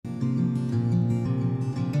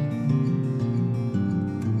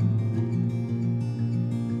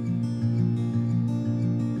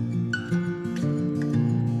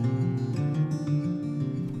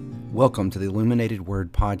Welcome to the Illuminated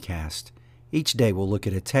Word Podcast. Each day we'll look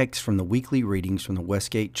at a text from the weekly readings from the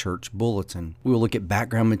Westgate Church Bulletin. We will look at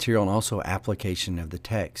background material and also application of the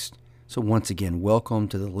text. So once again, welcome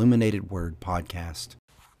to the Illuminated Word Podcast.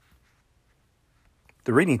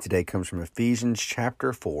 The reading today comes from Ephesians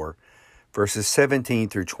chapter 4, verses 17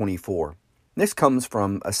 through 24. This comes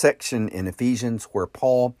from a section in Ephesians where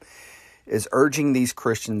Paul is urging these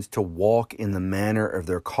Christians to walk in the manner of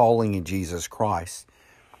their calling in Jesus Christ.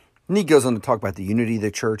 And he goes on to talk about the unity of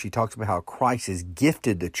the church. He talks about how Christ has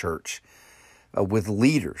gifted the church with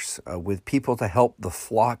leaders, with people to help the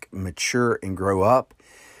flock mature and grow up.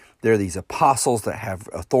 There are these apostles that have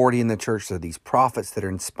authority in the church. There are these prophets that are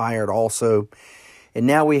inspired also. And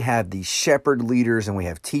now we have these shepherd leaders and we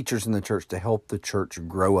have teachers in the church to help the church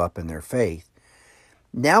grow up in their faith.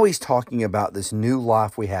 Now he's talking about this new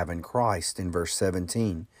life we have in Christ in verse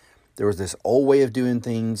 17. There was this old way of doing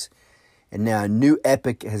things, and now a new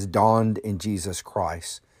epoch has dawned in Jesus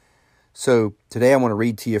Christ. So today I want to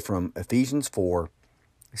read to you from Ephesians 4,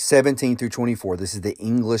 17 through 24. This is the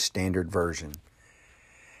English Standard Version.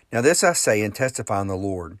 Now this I say and testify in the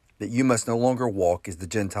Lord, that you must no longer walk as the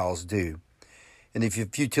Gentiles do, in the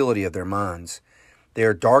futility of their minds. They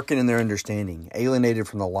are darkened in their understanding, alienated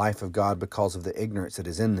from the life of God because of the ignorance that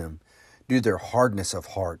is in them, due to their hardness of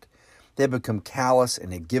heart. They have become callous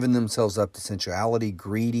and have given themselves up to sensuality,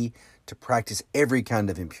 greedy, to practice every kind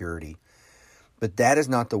of impurity. But that is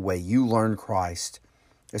not the way you learn Christ,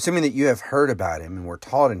 assuming that you have heard about him and were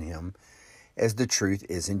taught in him, as the truth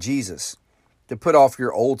is in Jesus. To put off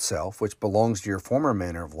your old self, which belongs to your former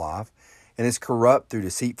manner of life, and is corrupt through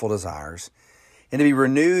deceitful desires, and to be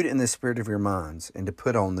renewed in the spirit of your minds, and to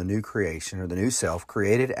put on the new creation, or the new self,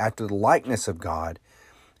 created after the likeness of God,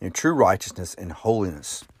 in true righteousness and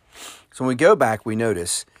holiness. So when we go back, we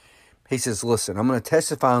notice, he says, listen, I'm going to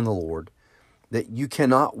testify in the Lord that you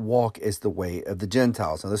cannot walk as the way of the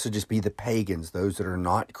Gentiles. Now, this would just be the pagans, those that are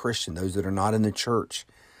not Christian, those that are not in the church.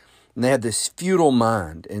 And they have this futile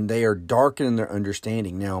mind, and they are darkened in their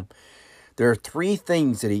understanding. Now, there are three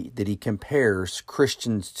things that he compares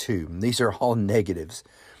Christians to. And these are all negatives,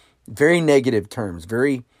 very negative terms,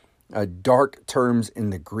 very dark terms in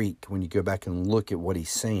the Greek when you go back and look at what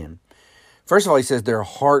he's saying. First of all, he says their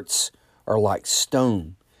hearts are like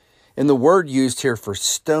stone. And the word used here for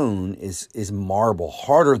stone is marble,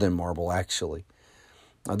 harder than marble, actually.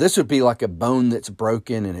 Now, this would be like a bone that's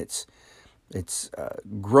broken and it's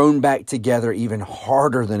grown back together even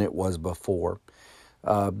harder than it was before.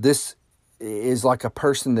 This is like a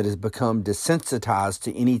person that has become desensitized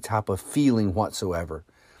to any type of feeling whatsoever.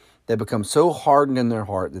 They become so hardened in their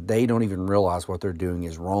heart that they don't even realize what they're doing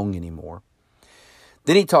is wrong anymore.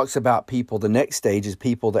 Then he talks about people, the next stage is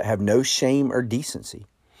people that have no shame or decency.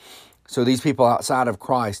 So these people outside of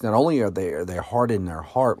Christ, not only are they hardened in their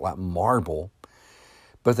heart like marble,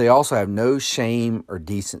 but they also have no shame or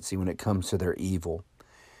decency when it comes to their evil.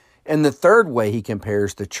 And the third way he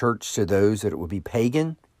compares the church to those that it would be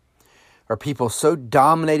pagan, are people so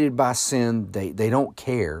dominated by sin, they don't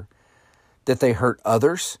care that they hurt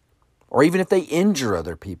others, or even if they injure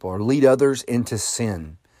other people or lead others into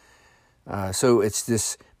sin. So it's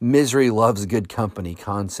this misery loves good company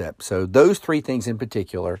concept. So those three things in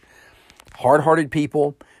particular, hard-hearted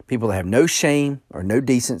people, people that have no shame or no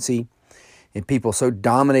decency, and people so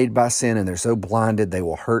dominated by sin and they're so blinded they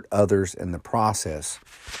will hurt others in the process.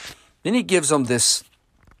 Then he gives them this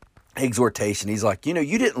exhortation. He's like, you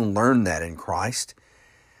didn't learn that in Christ.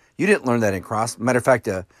 You didn't learn that in Christ. Matter of fact,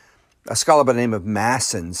 a scholar by the name of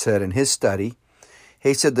Masson said in his study,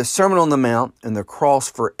 he said, the Sermon on the Mount and the cross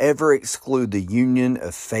forever exclude the union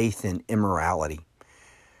of faith and immorality.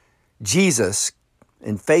 Jesus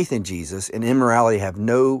and faith in Jesus and immorality have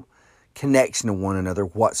no connection to one another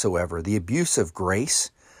whatsoever. The abuse of grace,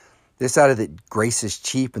 this idea that grace is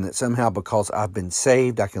cheap and that somehow because I've been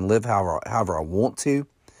saved, I can live however I want to,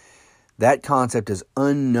 that concept is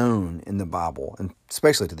unknown in the Bible, and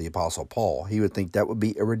especially to the Apostle Paul. He would think that would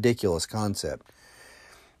be a ridiculous concept.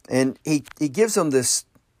 And he gives them this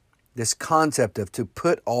concept of to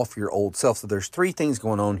put off your old self. So there's three things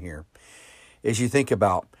going on here as you think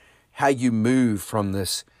about how you move from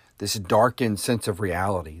this darkened sense of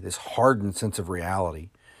reality, this hardened sense of reality,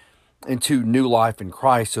 into new life in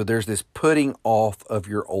Christ. So there's this putting off of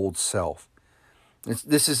your old self.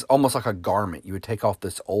 This is almost like a garment. You would take off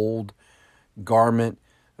this old garment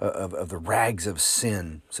of the rags of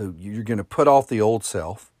sin. So you're going to put off the old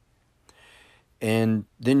self. And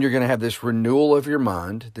then you're going to have this renewal of your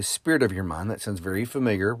mind, the spirit of your mind. That sounds very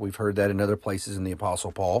familiar. We've heard that in other places in the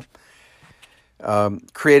Apostle Paul.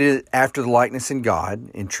 Created after the likeness in God,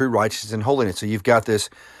 in true righteousness and holiness. So you've got this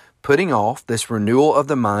putting off, this renewal of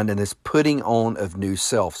the mind, and this putting on of new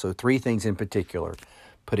self. So 3 things in particular: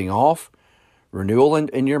 putting off, renewal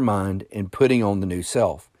in your mind, and putting on the new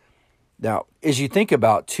self. Now, as you think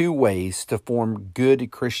about 2 ways to form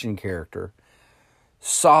good Christian character,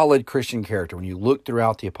 solid Christian character, when you look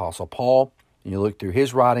throughout the Apostle Paul, and you look through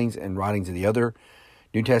his writings and writings of the other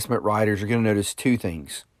New Testament writers, you're going to notice 2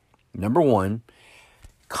 things. Number 1,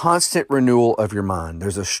 constant renewal of your mind.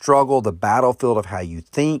 There's a struggle, the battlefield of how you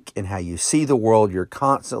think and how you see the world. You're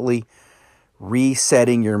constantly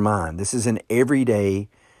resetting your mind. This is an everyday,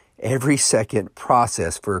 every second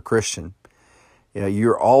process for a Christian.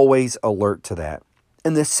 You're always alert to that.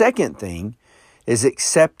 And the second thing is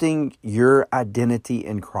accepting your identity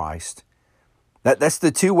in Christ. That's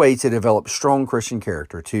the 2 ways to develop strong Christian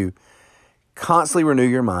character: to constantly renew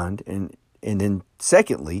your mind, and then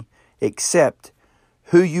secondly, accept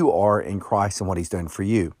who you are in Christ and what He's done for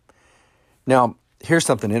you. Now, here's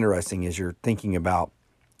something interesting as you're thinking about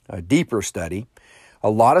a deeper study. A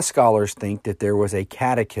lot of scholars think that there was a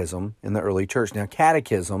catechism in the early church. Now,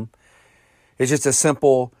 catechism is just a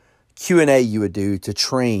simple Q&A you would do to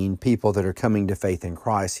train people that are coming to faith in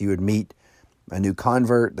Christ. You would meet a new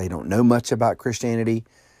convert. They don't know much about Christianity.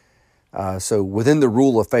 So within the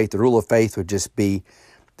rule of faith would just be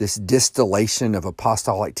this distillation of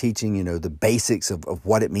apostolic teaching, the basics of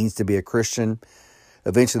what it means to be a Christian.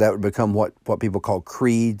 Eventually that would become what people call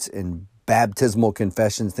creeds and baptismal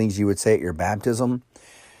confessions, things you would say at your baptism.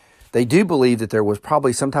 They do believe that there was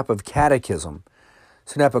probably some type of catechism,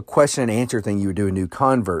 some type of question and answer thing you would do in new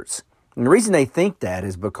converts. And the reason they think that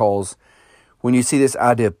is because when you see this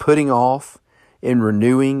idea of putting off and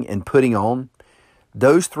renewing and putting on,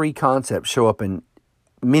 those 3 concepts show up in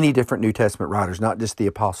many different New Testament writers, not just the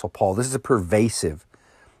Apostle Paul. This is pervasive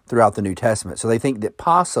throughout the New Testament. So they think that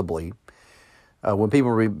possibly when people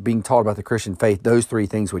were being taught about the Christian faith, those 3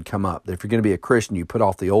 things would come up. That if you're going to be a Christian, you put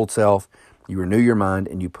off the old self, you renew your mind,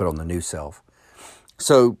 and you put on the new self.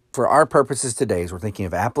 So for our purposes today, as we're thinking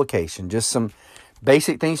of application, just some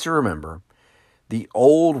basic things to remember. The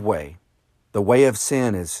old way, the way of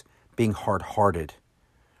sin, is being hard-hearted,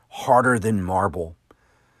 harder than marble,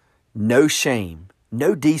 no shame,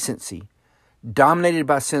 no decency, dominated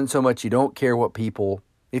by sin so much you don't care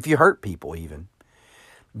if you hurt people even.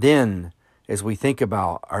 Then, as we think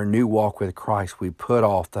about our new walk with Christ, we put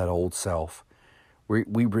off that old self.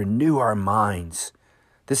 We renew our minds.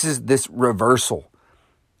 This is this reversal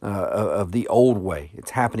of the old way.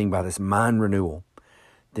 It's happening by this mind renewal.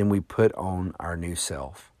 Then we put on our new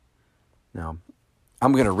self. Now,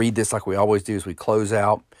 I'm going to read this like we always do as we close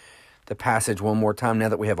out the passage one more time. Now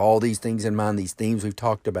that we have all these things in mind, these themes we've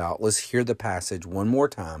talked about, let's hear the passage one more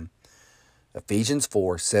time. Ephesians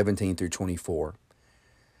 4:17-24.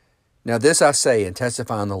 Now this I say and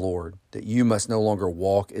testify in the Lord, that you must no longer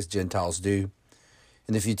walk as Gentiles do,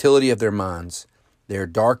 in the futility of their minds. They are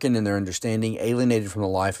darkened in their understanding, alienated from the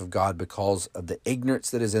life of God because of the ignorance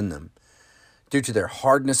that is in them. Due to their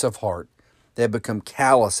hardness of heart, they have become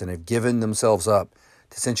callous and have given themselves up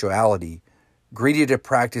to sensuality, greedy to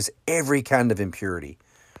practice every kind of impurity.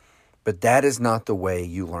 But that is not the way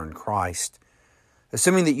you learn Christ.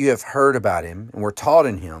 Assuming that you have heard about Him and were taught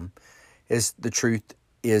in Him, as the truth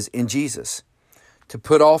is in Jesus. To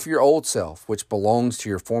put off your old self, which belongs to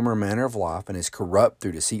your former manner of life and is corrupt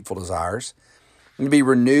through deceitful desires, and to be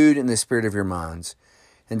renewed in the spirit of your minds,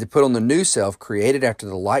 and to put on the new self, created after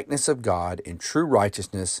the likeness of God in true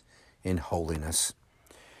righteousness and holiness.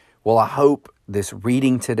 Well, I hope this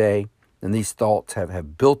reading today and these thoughts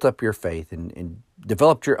have built up your faith and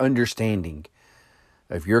developed your understanding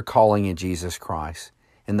of your calling in Jesus Christ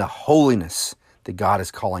and the holiness that God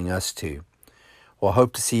is calling us to. Well, I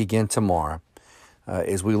hope to see you again tomorrow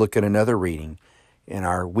as we look at another reading in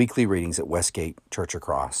our weekly readings at Westgate Church of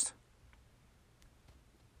Christ.